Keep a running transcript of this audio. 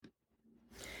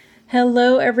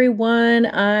Hello, everyone.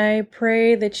 I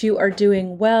pray that you are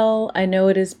doing well. I know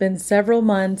it has been several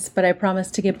months, but I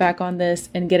promise to get back on this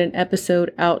and get an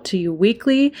episode out to you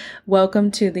weekly.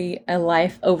 Welcome to the A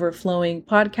Life Overflowing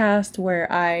podcast, where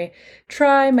I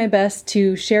try my best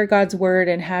to share God's word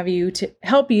and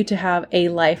help you to have a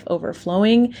life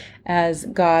overflowing as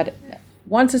God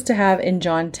wants us to have in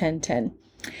John 10:10.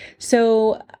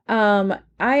 So, I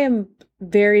am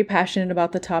very passionate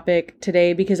about the topic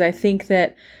today because I think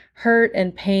that hurt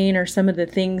and pain are some of the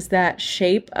things that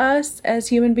shape us as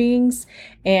human beings,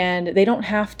 and they don't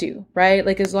have to, right?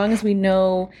 Like, as long as we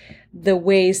know the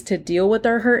ways to deal with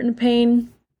our hurt and pain,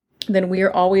 then we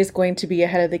are always going to be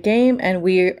ahead of the game, and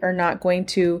we are not going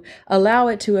to allow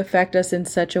it to affect us in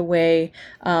such a way,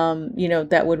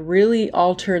 that would really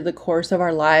alter the course of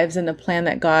our lives and the plan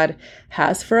that God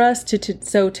has for us.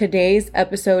 So today's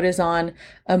episode is on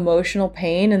emotional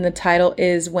pain, and the title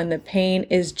is When the Pain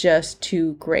is Just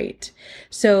Too Great.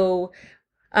 So,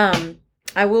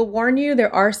 I will warn you,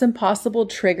 there are some possible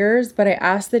triggers, but I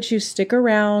ask that you stick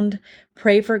around,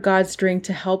 pray for God's strength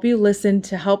to help you listen,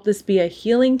 to help this be a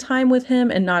healing time with Him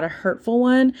and not a hurtful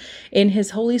one. In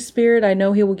His Holy Spirit, I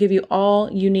know He will give you all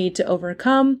you need to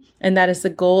overcome, and that is the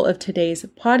goal of today's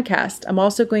podcast. I'm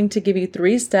also going to give you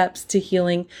 3 steps to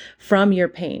healing from your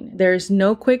pain. There's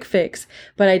no quick fix,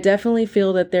 but I definitely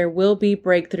feel that there will be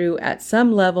breakthrough at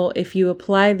some level if you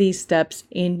apply these steps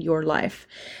in your life.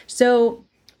 So,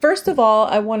 first of all,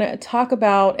 I want to talk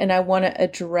about and I want to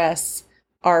address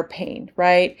our pain,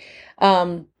 right?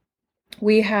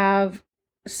 We have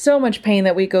so much pain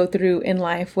that we go through in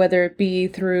life, whether it be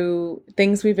through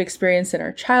things we've experienced in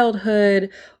our childhood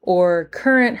or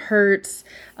current hurts.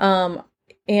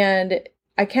 And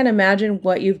I can't imagine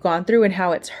what you've gone through and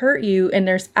how it's hurt you. And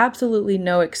there's absolutely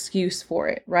no excuse for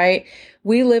it, right?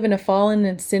 We live in a fallen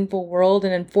and sinful world.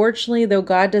 And unfortunately, though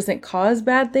God doesn't cause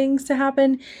bad things to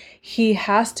happen, He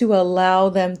has to allow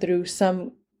them through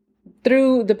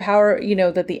the power,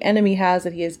 that the enemy has,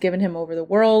 that he has given him over the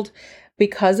world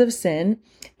because of sin.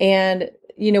 And,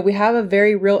 we have a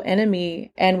very real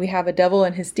enemy, and we have a devil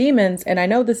and his demons. And I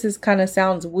know this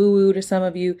sounds woo-woo to some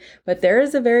of you, but there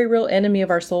is a very real enemy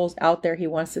of our souls out there. He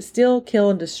wants to steal,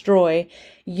 kill, and destroy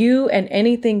you and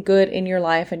anything good in your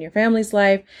life and your family's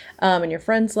life, and your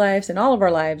friends' lives and all of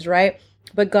our lives, right?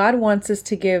 But God wants us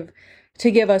to give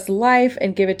us life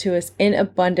and give it to us in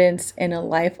abundance and a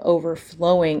life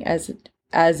overflowing as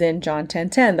in John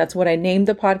 10:10. That's what I named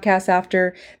the podcast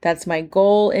after. That's my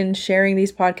goal in sharing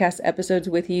these podcast episodes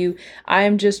with you. I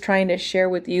am just trying to share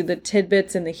with you the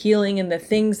tidbits and the healing and the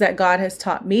things that God has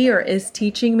taught me or is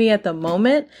teaching me at the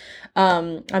moment.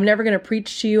 I'm never going to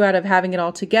preach to you out of having it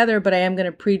all together, but I am going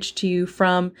to preach to you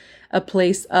from a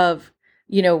place of,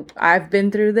 I've been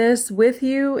through this with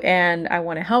you and I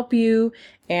want to help you.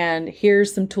 And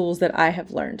here's some tools that I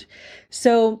have learned.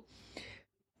 So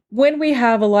when we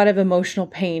have a lot of emotional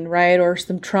pain, right, or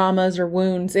some traumas or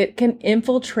wounds, it can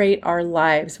infiltrate our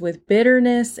lives with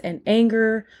bitterness and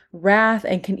anger, wrath,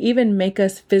 and can even make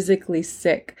us physically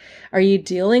sick. Are you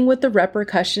dealing with the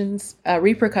repercussions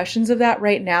of that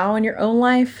right now in your own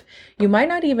life? You might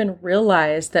not even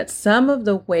realize that some of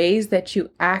the ways that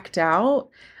you act out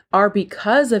are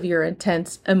because of your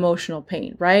intense emotional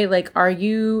pain, right? Like, are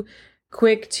you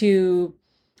quick to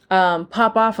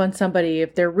pop off on somebody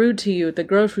if they're rude to you at the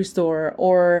grocery store?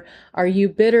 Or are you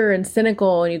bitter and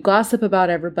cynical and you gossip about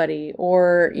everybody?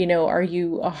 Or, are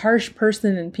you a harsh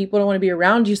person and people don't want to be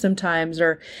around you sometimes?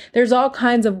 Or there's all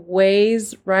kinds of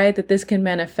ways, right, that this can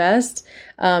manifest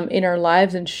in our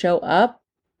lives and show up.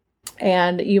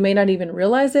 And you may not even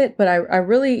realize it, but I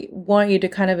really want you to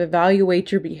kind of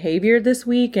evaluate your behavior this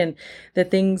week and the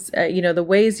things, the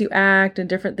ways you act and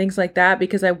different things like that,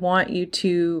 because I want you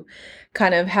to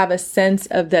kind of have a sense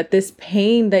of that this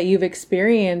pain that you've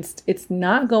experienced, it's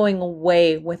not going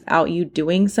away without you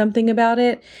doing something about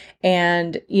it.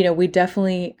 And, we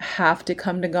definitely have to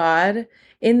come to God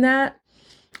in that.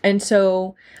 And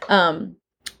so,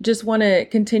 just want to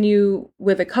continue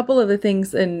with a couple of the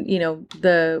things and,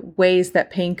 the ways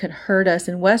that pain could hurt us.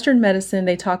 In Western medicine,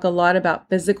 they talk a lot about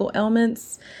physical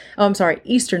ailments.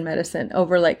 Eastern medicine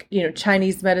over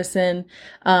Chinese medicine.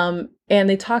 And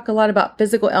they talk a lot about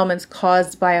physical ailments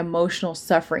caused by emotional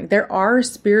suffering. There are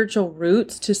spiritual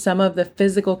roots to some of the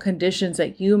physical conditions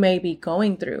that you may be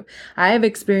going through. I have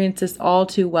experienced this all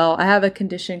too well. I have a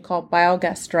condition called bile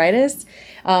gastritis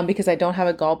because I don't have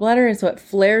a gallbladder. And so it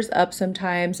flares up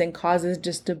sometimes and causes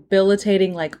just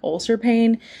debilitating ulcer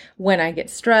pain when I get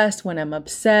stressed, when I'm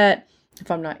upset, if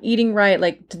I'm not eating right.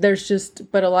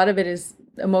 But a lot of it is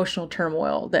emotional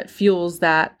turmoil that fuels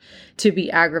that to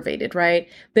be aggravated, right?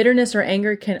 Bitterness or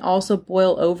anger can also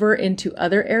boil over into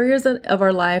other areas of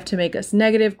our life to make us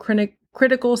negative,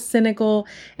 critical, cynical.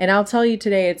 And I'll tell you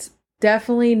today, it's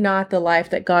definitely not the life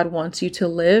that God wants you to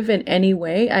live in any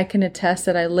way. I can attest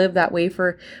that I lived that way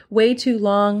for way too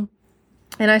long.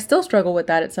 And I still struggle with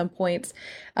that at some points.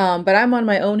 But I'm on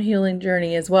my own healing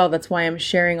journey as well. That's why I'm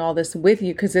sharing all this with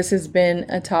you, because this has been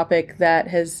a topic that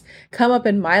has come up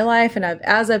in my life. And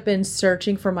as I've been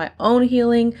searching for my own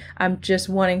healing, I'm just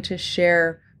wanting to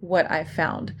share what I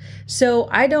found. So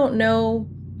I don't know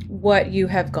what you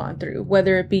have gone through,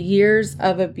 whether it be years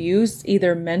of abuse,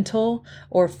 either mental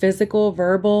or physical,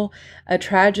 verbal, a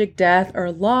tragic death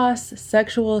or loss,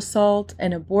 sexual assault,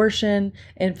 an abortion,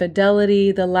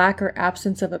 infidelity, the lack or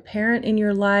absence of a parent in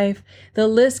your life. The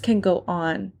list can go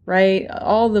on, right?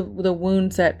 All the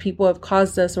wounds that people have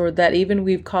caused us, or that even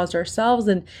we've caused ourselves,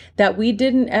 and that we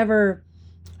didn't ever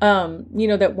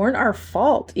that weren't our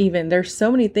fault even. There's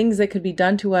so many things that could be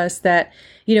done to us that,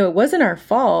 it wasn't our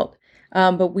fault.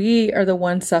 But we are the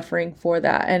ones suffering for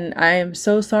that. And I am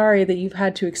so sorry that you've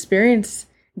had to experience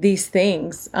these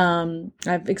things.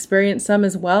 I've experienced some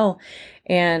as well.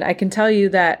 And I can tell you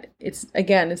that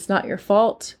it's not your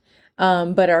fault.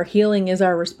 But our healing is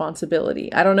our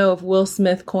responsibility. I don't know if Will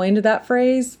Smith coined that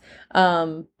phrase.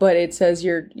 But it says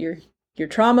your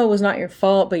trauma was not your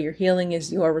fault, but your healing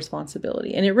is your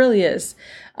responsibility. And it really is.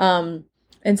 And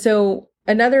so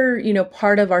another,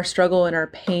 part of our struggle and our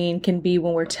pain can be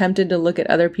when we're tempted to look at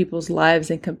other people's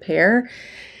lives and compare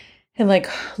and like,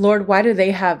 Lord, why do they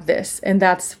have this? And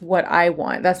that's what I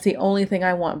want. That's the only thing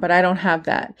I want, but I don't have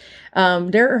that.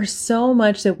 There are so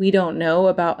much that we don't know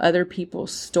about other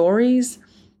people's stories.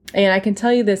 And I can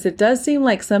tell you this, it does seem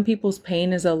like some people's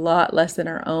pain is a lot less than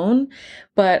our own,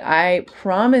 but I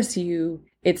promise you,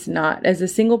 it's not. As a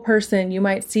single person, you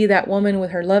might see that woman with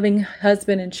her loving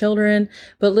husband and children,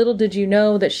 but little did you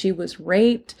know that she was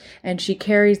raped and she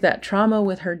carries that trauma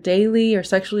with her daily, or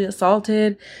sexually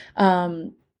assaulted,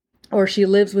 or she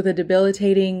lives with a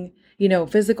debilitating,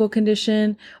 physical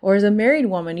condition. Or as a married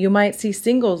woman, you might see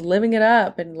singles living it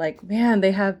up and like, man,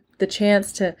 they have the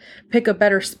chance to pick a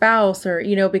better spouse, or,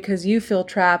 because you feel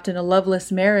trapped in a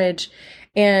loveless marriage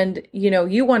and,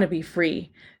 you want to be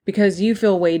free because you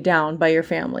feel weighed down by your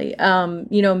family.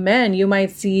 Men, you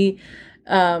might see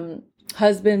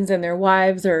husbands and their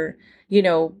wives, or,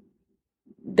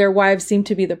 their wives seem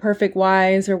to be the perfect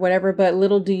wives or whatever, but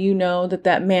little do you know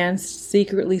that man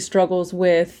secretly struggles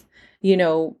with,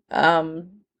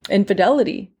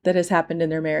 infidelity that has happened in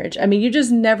their marriage. I mean, you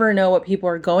just never know what people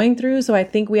are going through. So I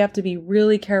think we have to be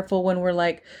really careful when we're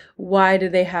like, why do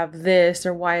they have this?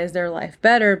 Or why is their life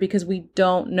better? Because we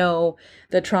don't know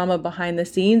the trauma behind the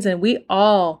scenes, and we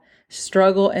all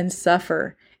struggle and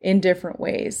suffer in different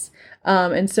ways.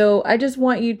 And so I just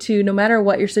want you to, no matter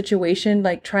what your situation,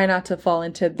 like try not to fall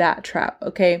into that trap.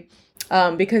 Okay.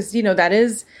 Because, that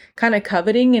is kind of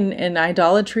coveting and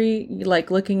idolatry, like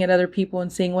looking at other people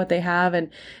and seeing what they have. And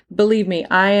believe me,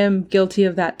 I am guilty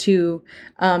of that too,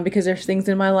 because there's things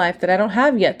in my life that I don't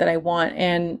have yet that I want.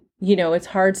 And, it's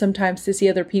hard sometimes to see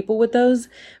other people with those,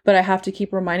 but I have to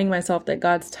keep reminding myself that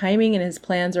God's timing and his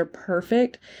plans are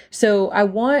perfect. So I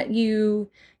want us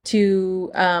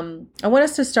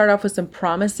to start off with some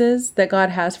promises that God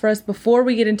has for us before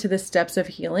we get into the steps of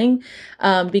healing,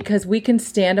 because we can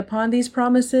stand upon these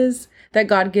promises that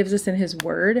God gives us in his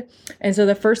word. And so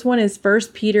the first one is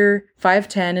 1 Peter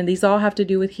 5:10, and these all have to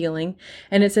do with healing.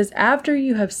 And it says, after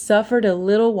you have suffered a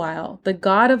little while, the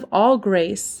God of all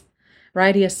grace,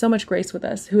 right? He has so much grace with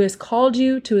us, who has called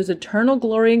you to his eternal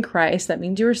glory in Christ, that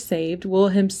means you are saved, will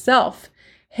himself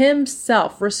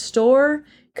restore,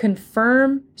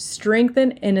 confirm,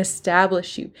 strengthen, and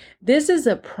establish you. This is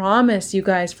a promise, you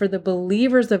guys, for the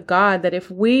believers of God, that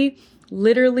if we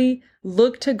literally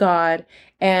look to God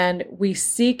and we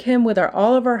seek him with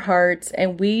all of our hearts,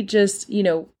 and we just,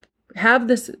 have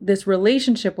this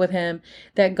relationship with him,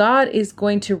 that God is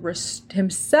going to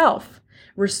himself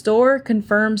restore,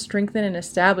 confirm, strengthen, and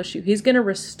establish you. He's going to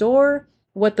restore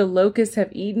what the locusts have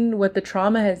eaten, what the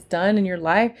trauma has done in your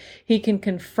life. He can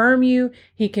confirm you.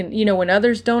 He can, when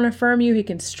others don't affirm you, he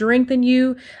can strengthen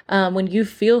you. When you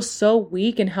feel so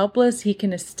weak and helpless, he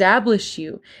can establish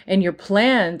you and your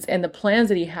plans and the plans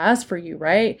that he has for you,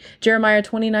 right? Jeremiah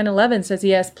 29:11 says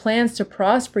he has plans to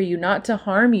prosper you, not to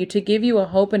harm you, to give you a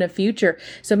hope and a future.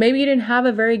 So maybe you didn't have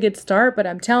a very good start, but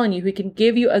I'm telling you, he can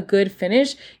give you a good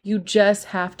finish. You just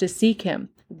have to seek him.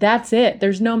 That's it.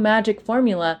 There's no magic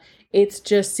formula. It's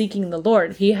just seeking the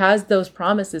Lord. He has those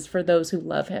promises for those who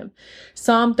love him.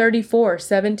 Psalm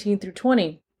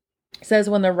 34:17-20 It says,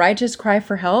 when the righteous cry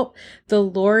for help, the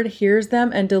Lord hears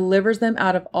them and delivers them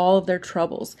out of all of their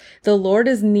troubles. The Lord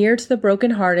is near to the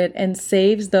brokenhearted and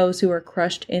saves those who are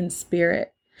crushed in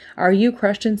spirit. Are you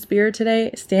crushed in spirit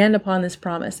today? Stand upon this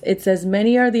promise. It says,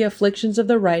 many are the afflictions of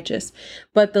the righteous,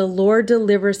 but the Lord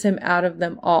delivers him out of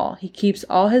them all. He keeps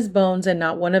all his bones and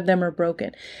not one of them are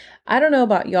broken. I don't know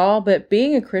about y'all, but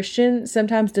being a Christian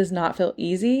sometimes does not feel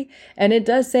easy. And it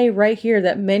does say right here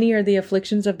that many are the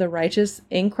afflictions of the righteous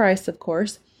in Christ, of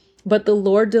course, but the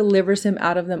Lord delivers him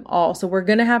out of them all. So we're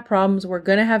going to have problems. We're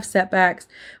going to have setbacks.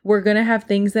 We're going to have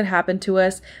things that happen to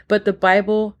us. But the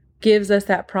Bible gives us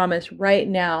that promise right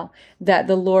now that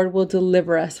the Lord will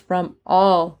deliver us from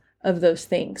all of those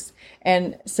things.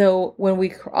 And so when we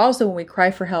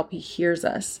cry for help, he hears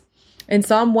us. In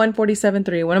Psalm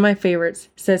 147:3, one of my favorites,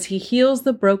 says he heals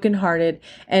the brokenhearted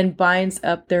and binds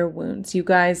up their wounds. You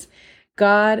guys,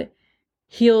 God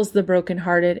heals the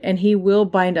brokenhearted and he will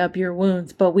bind up your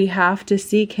wounds, but we have to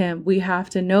seek him. We have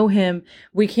to know him.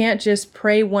 We can't just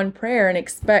pray one prayer and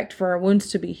expect for our wounds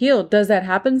to be healed. Does that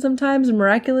happen sometimes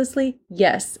miraculously?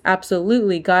 Yes,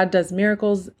 absolutely. God does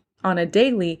miracles on a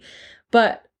daily,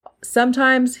 but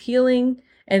sometimes healing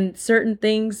and certain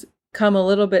things come a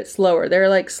little bit slower. They're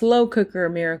like slow cooker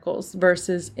miracles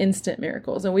versus instant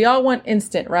miracles. And we all want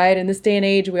instant, right? In this day and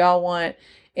age, we all want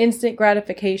instant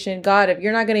gratification. God, if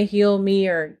you're not going to heal me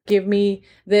or give me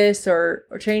this or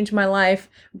change my life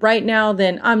right now,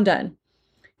 then I'm done.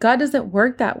 God doesn't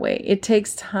work that way. It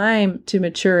takes time to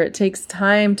mature. It takes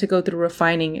time to go through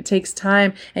refining. It takes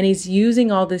time. And he's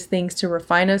using all these things to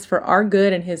refine us for our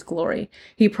good and his glory.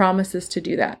 He promises to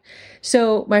do that.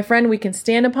 So my friend, we can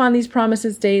stand upon these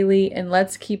promises daily, and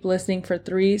let's keep listening for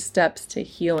 3 steps to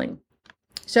healing.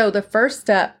 So the first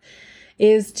step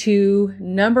is to,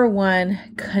 number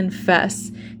 1,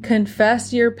 confess.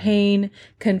 Confess your pain.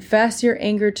 Confess your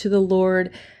anger to the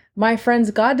Lord. My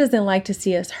friends, God doesn't like to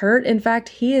see us hurt. In fact,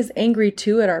 he is angry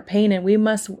too at our pain, and we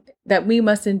must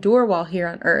endure while here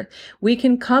on earth. We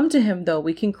can come to him though.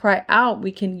 We can cry out,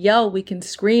 we can yell, we can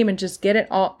scream and just get it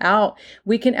all out.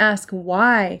 We can ask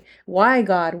why? Why,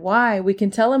 God? Why? We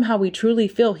can tell him how we truly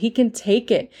feel. He can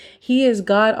take it. He is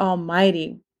God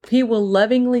Almighty. He will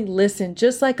lovingly listen,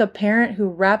 just like a parent who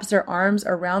wraps their arms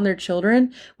around their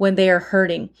children when they are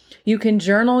hurting. You can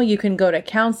journal, you can go to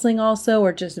counseling also,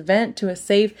 or just vent to a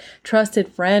safe, trusted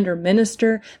friend or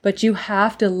minister, but you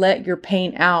have to let your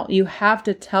pain out. You have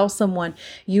to tell someone.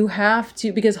 You have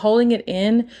to, because holding it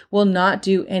in will not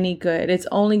do any good. It's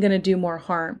only going to do more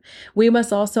harm. We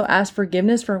must also ask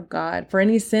forgiveness from God for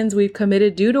any sins we've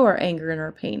committed due to our anger and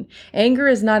our pain. Anger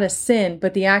is not a sin,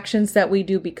 but the actions that we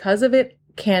do because of it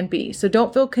can be. So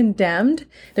don't feel condemned.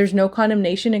 There's no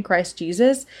condemnation in Christ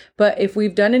Jesus. But if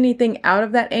we've done anything out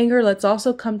of that anger, let's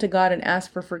also come to God and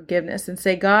ask for forgiveness and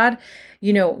say, God,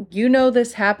 you know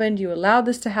this happened. You allowed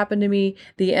this to happen to me.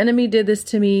 The enemy did this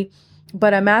to me.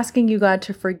 But I'm asking you, God,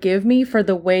 to forgive me for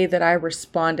the way that I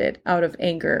responded out of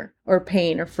anger or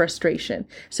pain or frustration.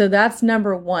 So that's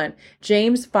number 1.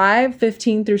 James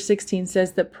 5:15-16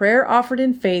 says that prayer offered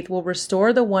in faith will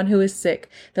restore the one who is sick.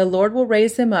 The Lord will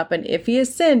raise him up, and if he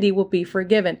has sinned, he will be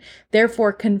forgiven.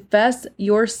 Therefore, confess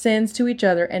your sins to each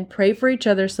other and pray for each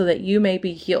other so that you may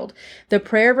be healed. The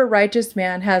prayer of a righteous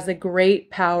man has a great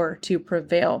power to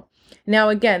prevail. Now,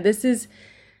 again, this is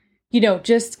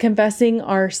just confessing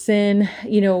our sin,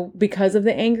 because of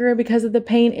the anger, because of the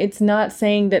pain. It's not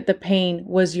saying that the pain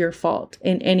was your fault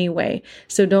in any way.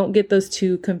 So don't get those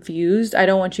two confused. I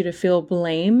don't want you to feel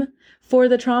blame for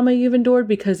the trauma you've endured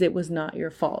because it was not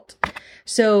your fault.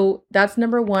 So that's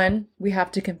number 1. We have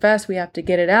to confess. We have to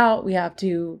get it out. We have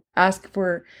to ask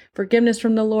for forgiveness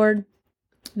from the Lord.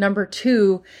 Number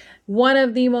 2, one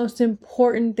of the most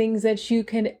important things that you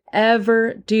can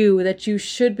ever do, that you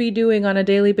should be doing on a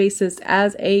daily basis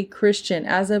as a Christian,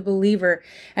 as a believer.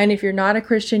 And if you're not a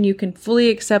Christian, you can fully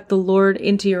accept the Lord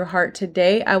into your heart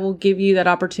today. I will give you that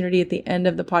opportunity at the end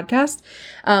of the podcast.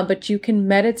 But you can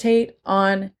meditate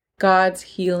on God's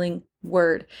healing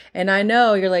word. And I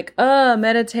know you're like,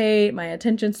 meditate, my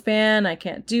attention span, I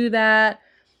can't do that.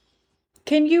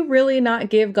 Can you really not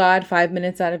give God 5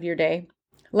 minutes out of your day?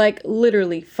 Like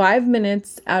literally 5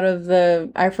 minutes out of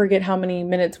I forget how many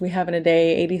minutes we have in a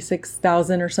day,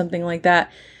 86,000 or something like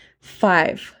that.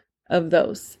 5 of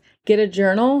those. Get a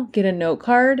journal, get a note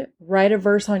card, write a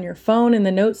verse on your phone in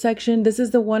the note section. This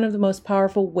is one of the most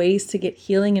powerful ways to get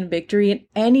healing and victory in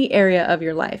any area of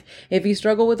your life. If you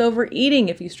struggle with overeating,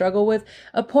 if you struggle with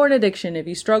a porn addiction, if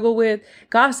you struggle with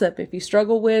gossip, if you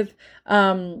struggle with,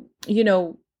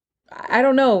 I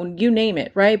don't know, you name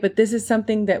it, right? But this is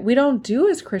something that we don't do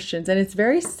as Christians. And it's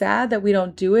very sad that we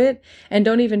don't do it and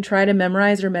don't even try to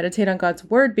memorize or meditate on God's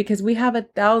word, because we have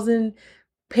 1,000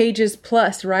 pages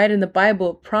plus, right, in the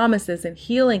Bible, promises and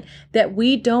healing that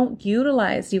we don't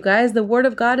utilize. You guys, the word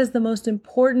of God is the most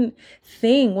important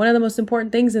thing, one of the most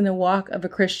important things in the walk of a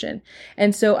Christian.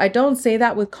 And so I don't say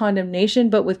that with condemnation,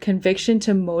 but with conviction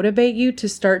to motivate you to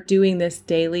start doing this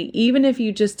daily. Even if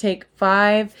you just take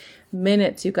 5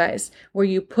 minutes, you guys, where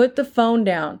you put the phone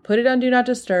down, put it on do not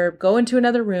disturb, go into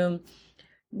another room,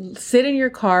 sit in your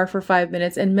car for 5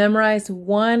 minutes and memorize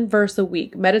one verse a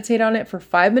week. Meditate on it for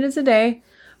 5 minutes a day,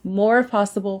 more if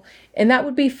possible. And that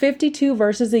would be 52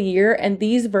 verses a year. And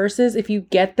these verses, if you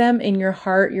get them in your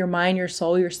heart, your mind, your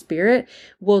soul, your spirit,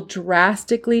 will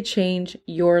drastically change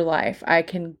your life. I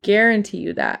can guarantee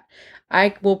you that.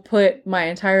 I will put my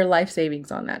entire life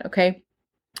savings on that. Okay.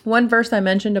 One verse I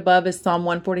mentioned above is Psalm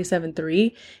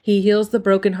 147:3. He heals the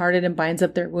brokenhearted and binds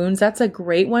up their wounds. That's a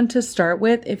great one to start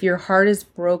with if your heart is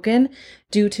broken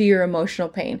due to your emotional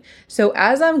pain. So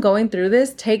as I'm going through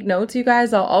this, take notes, you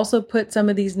guys. I'll also put some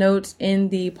of these notes in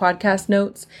the podcast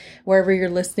notes. Wherever you're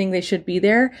listening, they should be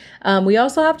there. We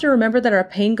also have to remember that our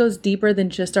pain goes deeper than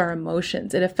just our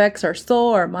emotions. It affects our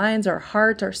soul, our minds, our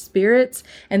hearts, our spirits.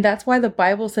 And that's why the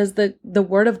Bible says that the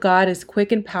word of God is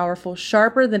quick and powerful,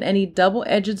 sharper than any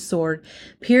double-edged sword,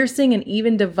 piercing and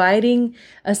even dividing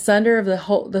asunder of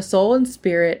the soul and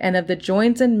spirit and of the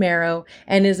joints and marrow,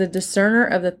 and is a discerner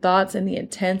of the thoughts and the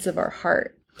intents of our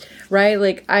heart. Right?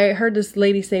 Like I heard this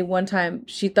lady say one time,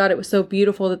 she thought it was so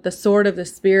beautiful that the sword of the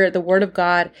Spirit, the word of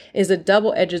God, is a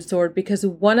double-edged sword, because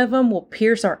one of them will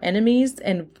pierce our enemies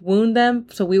and wound them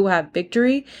so we will have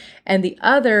victory. And the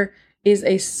other is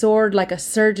a sword like a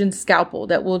surgeon's scalpel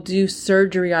that will do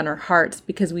surgery on our hearts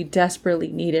because we desperately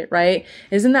need it, right?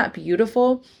 Isn't that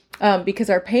beautiful? Because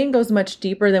our pain goes much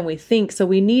deeper than we think. So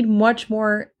we need much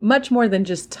more than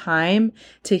just time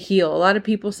to heal. A lot of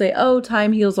people say, oh,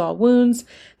 time heals all wounds.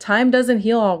 Time doesn't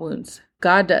heal all wounds.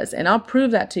 God does. And I'll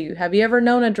prove that to you. Have you ever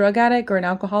known a drug addict or an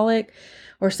alcoholic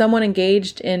or someone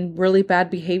engaged in really bad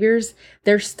behaviors?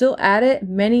 They're still at it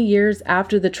many years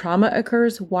after the trauma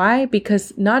occurs. Why?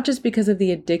 Because not just because of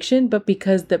the addiction, but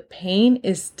because the pain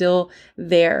is still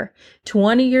there.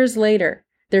 20 years later,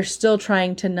 they're still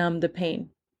trying to numb the pain.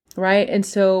 Right? And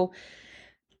so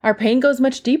our pain goes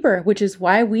much deeper, which is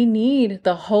why we need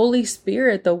the Holy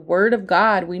Spirit, the Word of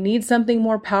God. We need something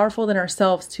more powerful than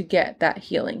ourselves to get that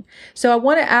healing. So I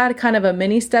want to add kind of a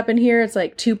mini step in here. It's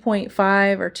like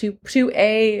 2.5 or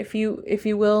 2A, if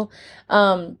you will.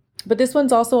 But this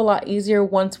one's also a lot easier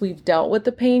once we've dealt with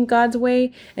the pain God's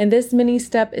way. And this mini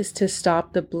step is to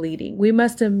stop the bleeding. We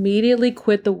must immediately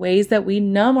quit the ways that we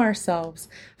numb ourselves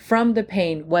from the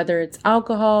pain, whether it's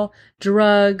alcohol,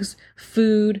 drugs,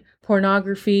 food,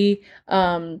 pornography,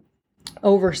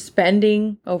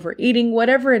 overspending, overeating,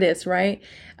 whatever it is, right?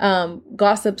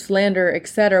 Gossip, slander,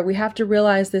 etc. We have to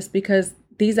realize this because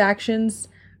these actions,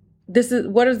 this is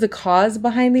what is the cause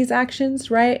behind these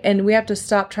actions, right? And we have to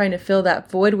stop trying to fill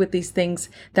that void with these things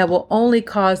that will only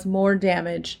cause more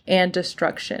damage and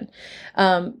destruction.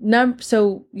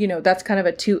 So, that's kind of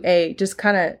a 2A. Just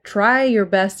kind of try your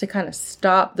best to kind of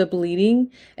stop the bleeding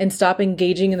and stop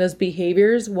engaging in those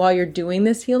behaviors while you're doing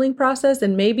this healing process.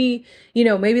 And maybe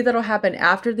that'll happen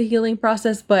after the healing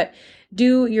process, but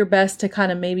do your best to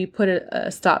kind of maybe put a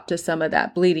stop to some of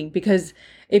that bleeding, because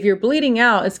if you're bleeding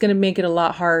out, it's going to make it a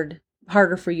lot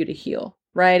harder for you to heal,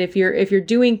 right? If you're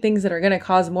doing things that are going to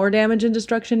cause more damage and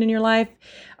destruction in your life,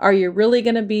 are you really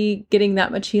going to be getting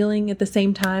that much healing at the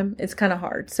same time? It's kind of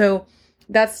hard. So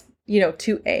that's,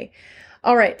 2A.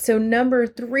 All right. So number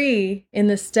 3 in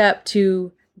the step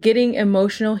to getting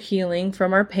emotional healing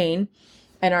from our pain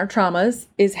and our traumas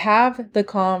is have the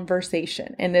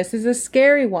conversation. And this is a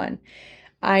scary one.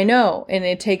 I know. And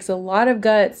it takes a lot of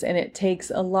guts and it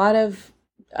takes a lot of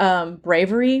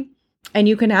bravery, and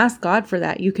you can ask God for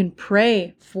that. You can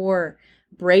pray for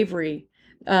bravery.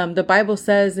 The Bible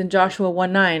says in Joshua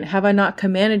 1:9, have I not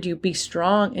commanded you, be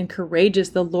strong and courageous.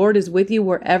 The Lord is with you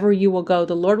wherever you will go.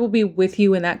 The Lord will be with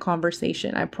you in that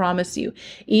conversation. I promise you,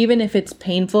 even if it's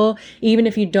painful, even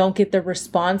if you don't get the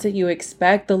response that you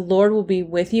expect, the Lord will be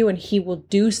with you and he will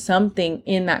do something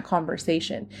in that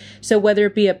conversation. So whether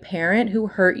it be a parent who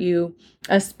hurt you,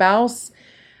 a spouse,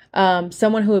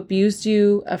 someone who abused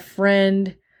you, a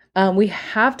friend, we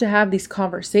have to have these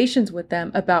conversations with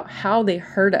them about how they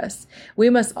hurt us. We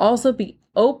must also be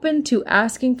open to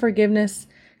asking forgiveness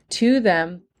to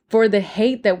them for the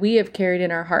hate that we have carried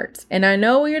in our hearts. And I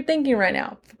know what you're thinking right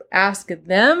now. ask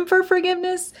them for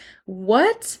forgiveness?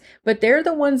 What? But they're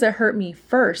the ones that hurt me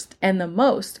first and the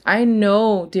most. I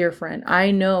know, dear friend,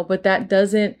 I know, but that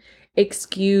doesn't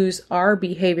excuse our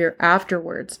behavior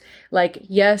afterwards. Like,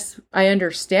 yes, I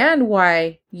understand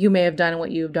why you may have done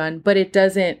what you've done, but it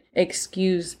doesn't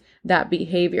excuse that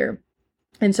behavior.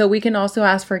 And so we can also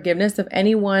ask forgiveness of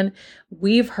anyone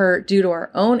we've hurt due to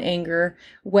our own anger,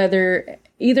 whether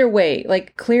either way,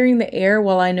 like clearing the air,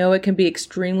 while I know it can be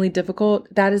extremely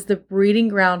difficult, that is the breeding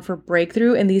ground for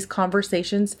breakthrough. And these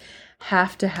conversations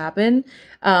have to happen.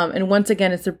 And once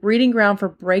again, it's a breeding ground for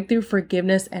breakthrough,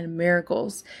 forgiveness, and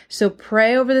miracles. So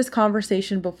pray over this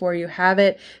conversation before you have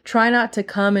it. Try not to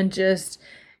come and just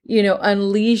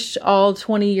unleash all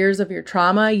 20 years of your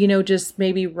trauma, just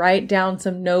maybe write down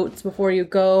some notes before you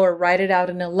go, or write it out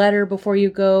in a letter before you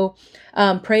go.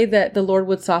 Pray that the Lord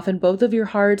would soften both of your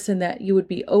hearts, and that you would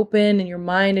be open in your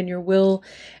mind and your will,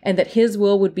 and that His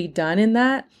will would be done in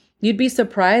that. You'd be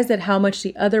surprised at how much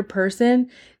the other person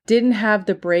didn't have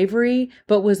the bravery,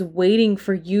 but was waiting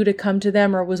for you to come to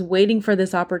them, or was waiting for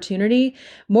this opportunity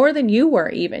more than you were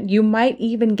even. You might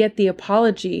even get the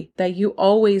apology that you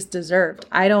always deserved.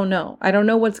 I don't know. I don't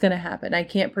know what's going to happen. I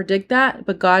can't predict that,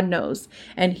 but God knows.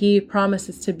 And He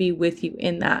promises to be with you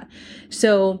in that.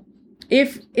 So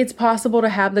if it's possible to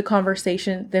have the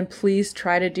conversation, then please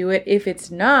try to do it. If it's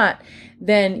not,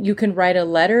 then you can write a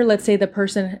letter. Let's say the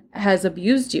person has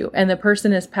abused you and the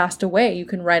person has passed away. You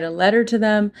can write a letter to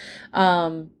them.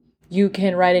 You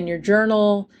can write in your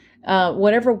journal,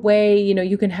 whatever way,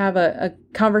 you can have a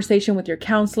conversation with your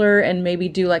counselor and maybe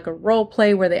do like a role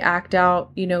play where they act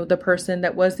out, the person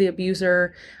that was the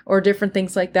abuser, or different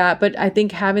things like that. But I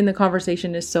think having the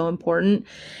conversation is so important.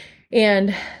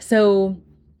 And so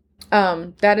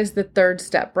that is the third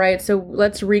step, right? So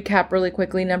let's recap really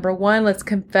quickly. Number 1, let's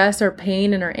confess our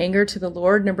pain and our anger to the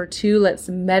Lord. Number 2, let's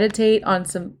meditate on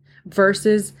some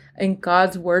verses in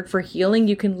God's word for healing.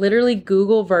 You can literally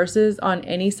Google verses on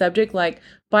any subject, like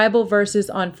Bible verses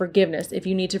on forgiveness, if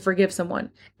you need to forgive someone,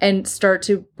 and start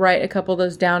to write a couple of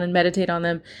those down and meditate on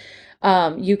them.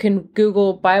 You can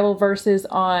Google Bible verses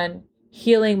on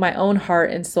healing my own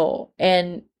heart and soul,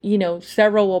 and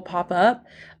several will pop up.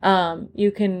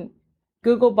 You can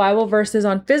Google Bible verses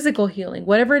on physical healing,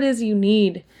 whatever it is you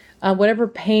need, whatever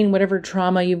pain, whatever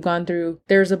trauma you've gone through,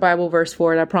 there's a Bible verse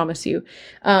for it, I promise you.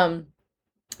 And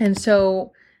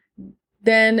so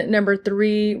then number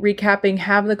 3, recapping,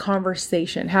 have the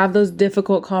conversation, have those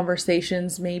difficult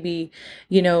conversations, maybe,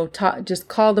 just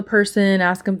call the person,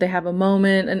 ask them if they have a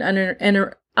moment,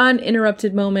 an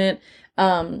uninterrupted moment.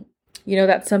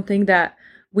 That's something that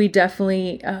we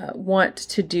definitely want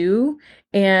to do.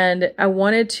 And I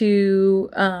wanted to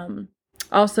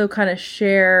also kind of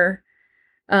share,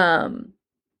 I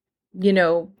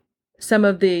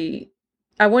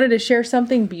wanted to share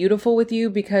something beautiful with you,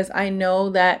 because I know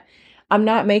that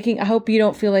I hope you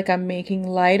don't feel like I'm making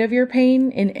light of your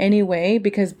pain in any way,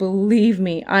 because believe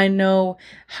me, I know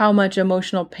how much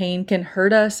emotional pain can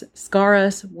hurt us, scar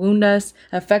us, wound us,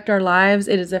 affect our lives.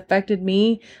 It has affected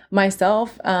me,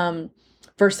 myself,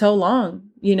 for so long,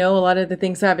 a lot of the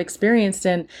things I've experienced,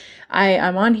 and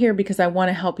I'm on here because I want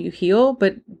to help you heal,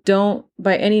 but don't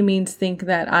by any means think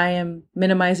that I am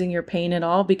minimizing your pain at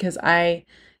all, because I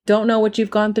don't know what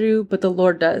you've gone through, but the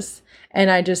Lord does.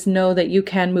 And I just know that you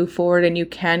can move forward and you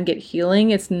can get healing.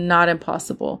 It's not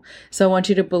impossible. So I want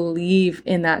you to believe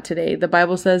in that today. The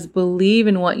Bible says, believe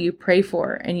in what you pray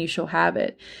for and you shall have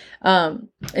it.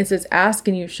 It says, ask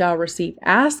and you shall receive.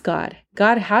 Ask God,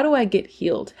 how do I get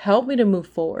healed? Help me to move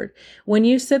forward. When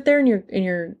you sit there in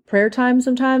your prayer time,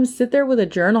 sometimes sit there with a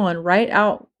journal and write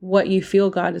out what you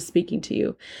feel God is speaking to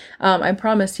you. I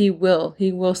promise He will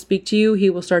speak to you. He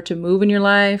will start to move in your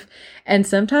life. And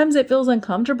sometimes it feels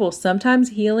uncomfortable. Sometimes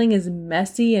healing is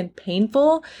messy and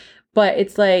painful, but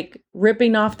it's like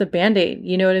ripping off the Band-Aid.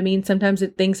 You know what I mean? Sometimes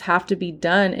things have to be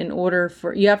done in order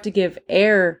for, you have to give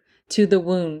air to the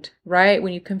wound, right?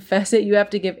 When you confess it, you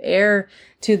have to give air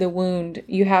to the wound.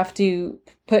 You have to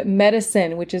put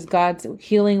medicine, which is God's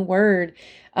healing word,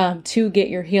 to get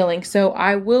your healing. So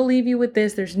I will leave you with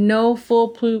this. There's no full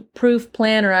proof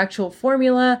plan or actual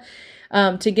formula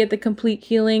to get the complete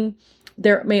healing.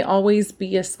 There may always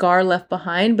be a scar left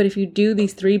behind, but if you do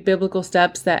these 3 biblical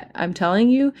steps that I'm telling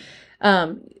you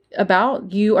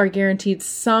about, you are guaranteed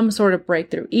some sort of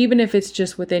breakthrough, even if it's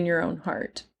just within your own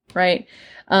heart, right?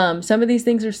 Some of these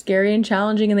things are scary and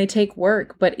challenging and they take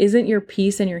work, but isn't your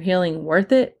peace and your healing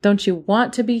worth it? Don't you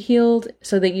want to be healed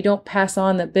so that you don't pass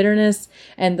on the bitterness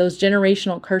and those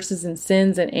generational curses and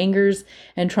sins and angers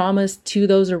and traumas to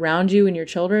those around you and your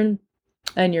children?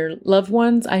 and your loved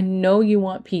ones. I know you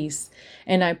want peace,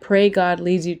 and I pray God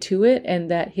leads you to it and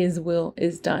that his will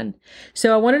is done.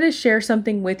 So I wanted to share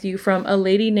something with you from a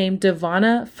lady named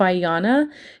Devana Fayana.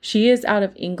 She is out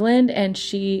of England, and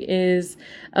she is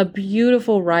a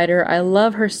beautiful writer. I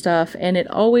love her stuff, and it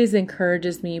always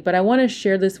encourages me, but I want to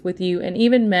share this with you. And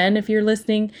even men, if you're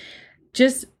listening,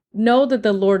 just know that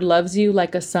the Lord loves you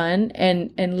like a son,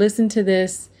 and listen to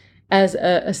this as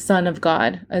a son of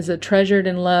God, as a treasured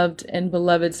and loved and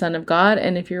beloved son of God.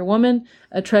 And if you're a woman,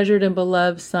 a treasured and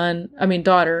beloved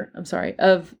daughter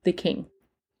of the King.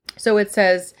 So it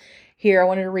says here, I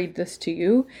wanted to read this to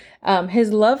you.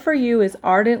 His love for you is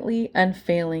ardently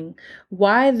unfailing.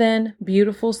 Why then,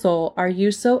 beautiful soul, are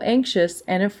you so anxious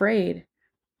and afraid?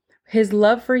 His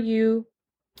love for you,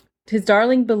 his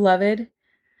darling beloved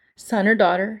son or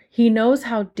daughter, he knows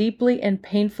how deeply and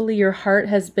painfully your heart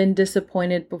has been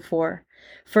disappointed before.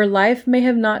 For life may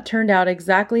have not turned out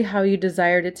exactly how you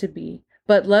desired it to be,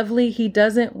 but lovely, he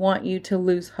doesn't want you to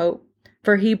lose hope,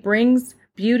 for he brings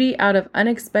beauty out of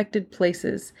unexpected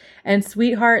places. And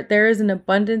sweetheart, there is an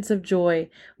abundance of joy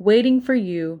waiting for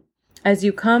you as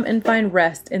you come and find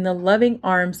rest in the loving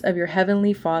arms of your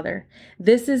heavenly Father.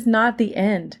 This is not the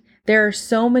end. There are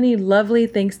so many lovely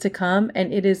things to come,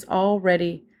 and it is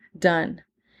already done.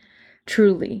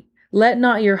 Truly, let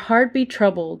not your heart be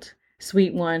troubled,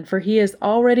 sweet one, for he has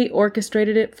already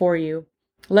orchestrated it for you.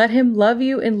 Let him love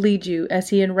you and lead you as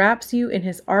he enwraps you in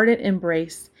his ardent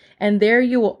embrace, and there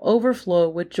you will overflow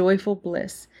with joyful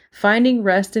bliss, finding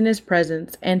rest in his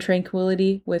presence and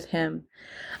tranquility with him.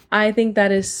 I think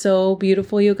that is so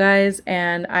beautiful, you guys,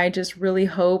 and I just really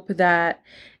hope that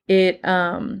it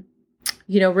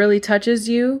really touches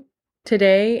you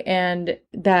today, and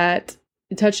that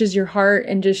it touches your heart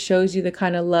and just shows you the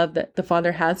kind of love that the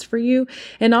Father has for you.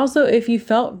 And also, if you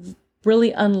felt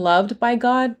really unloved by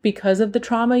God because of the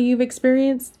trauma you've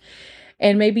experienced,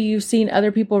 and maybe you've seen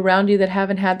other people around you that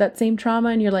haven't had that same trauma,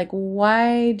 and you're like,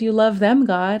 why do you love them,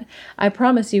 God? I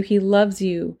promise you, he loves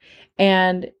you.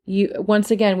 And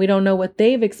once again, we don't know what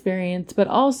they've experienced, but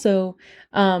also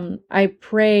I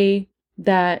pray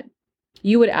that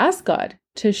you would ask God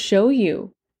to show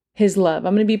you his love.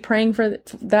 I'm going to be praying for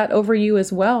that over you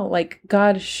as well. Like,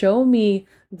 God, show me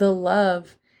the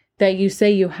love that you say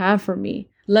you have for me.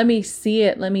 Let me see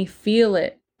it. Let me feel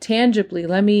it tangibly.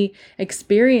 Let me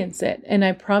experience it. And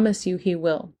I promise you he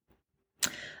will.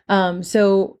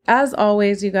 So as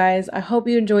always, you guys, I hope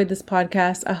you enjoyed this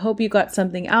podcast. I hope you got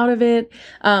something out of it.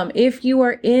 If you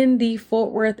are in the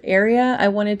Fort Worth area, I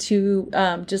wanted to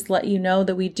just let you know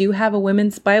that we do have a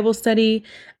women's Bible study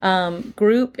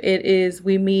group.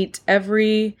 We meet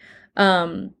every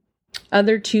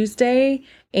other Tuesday,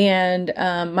 and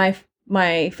my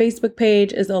Facebook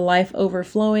page is my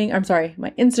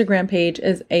Instagram page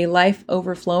is A Life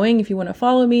Overflowing. If you want to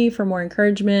follow me for more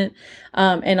encouragement,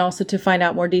 and also to find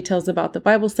out more details about the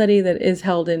Bible study that is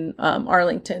held in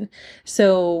Arlington.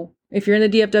 So if you're in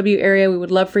the DFW area, we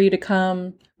would love for you to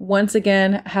come. Once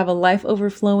again, have a life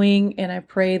overflowing, and I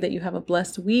pray that you have a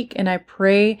blessed week, and I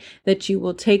pray that you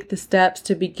will take the steps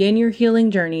to begin your healing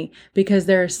journey, because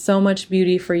there is so much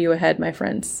beauty for you ahead, my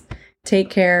friends. Take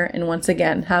care, and once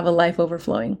again, have a life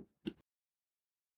overflowing.